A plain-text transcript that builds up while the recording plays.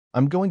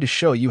I'm going to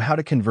show you how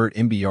to convert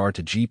MBR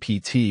to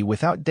GPT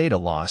without data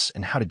loss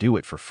and how to do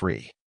it for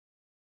free.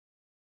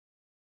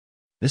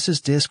 This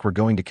is disk we're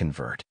going to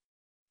convert.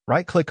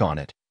 Right-click on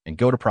it and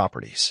go to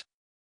Properties.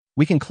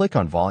 We can click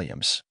on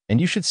Volumes,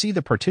 and you should see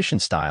the partition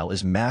style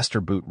is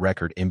Master Boot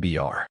Record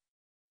MBR.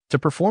 To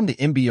perform the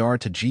MBR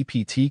to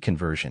GPT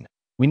conversion,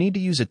 we need to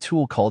use a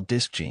tool called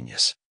Disk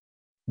Genius.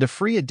 The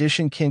free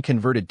edition can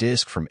convert a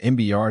disk from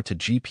MBR to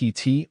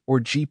GPT or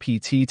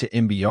GPT to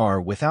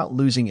MBR without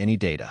losing any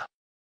data.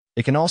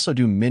 It can also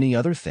do many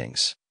other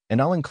things,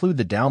 and I'll include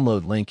the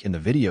download link in the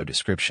video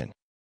description.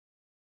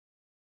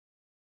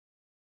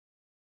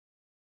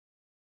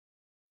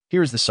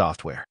 Here's the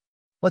software.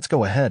 Let's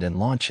go ahead and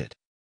launch it.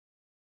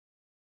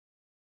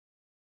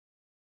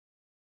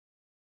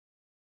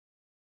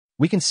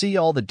 We can see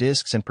all the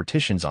disks and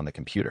partitions on the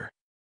computer.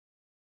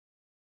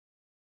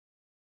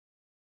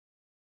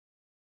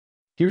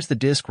 Here's the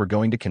disk we're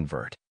going to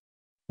convert.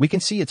 We can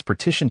see its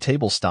partition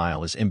table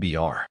style is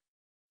MBR.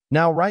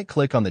 Now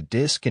right-click on the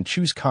disk and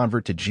choose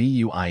Convert to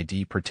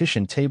GUID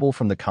Partition Table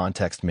from the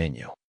context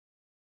menu.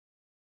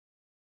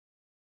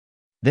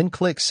 Then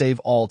click Save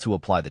All to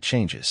apply the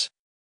changes.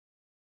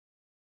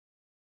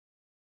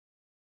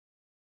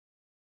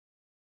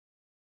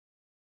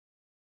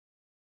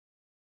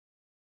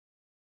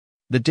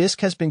 The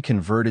disk has been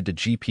converted to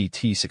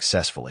GPT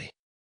successfully.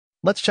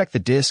 Let's check the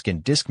disk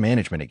and disk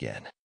management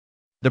again.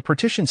 The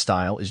partition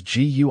style is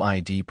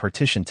GUID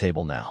Partition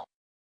Table now.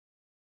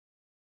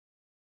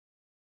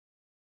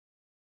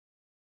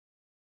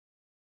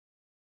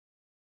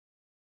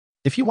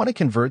 If you want to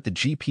convert the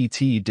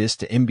GPT disk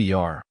to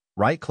MBR,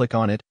 right-click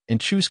on it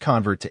and choose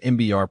Convert to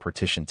MBR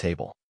Partition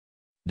Table.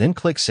 Then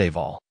click Save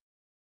All.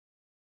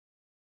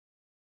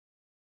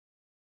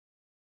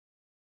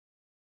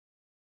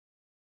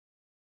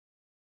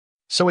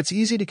 So it's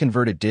easy to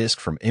convert a disk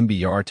from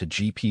MBR to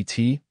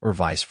GPT or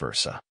vice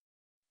versa.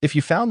 If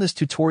you found this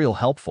tutorial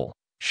helpful,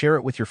 share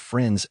it with your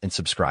friends and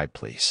subscribe,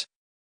 please.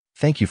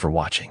 Thank you for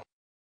watching.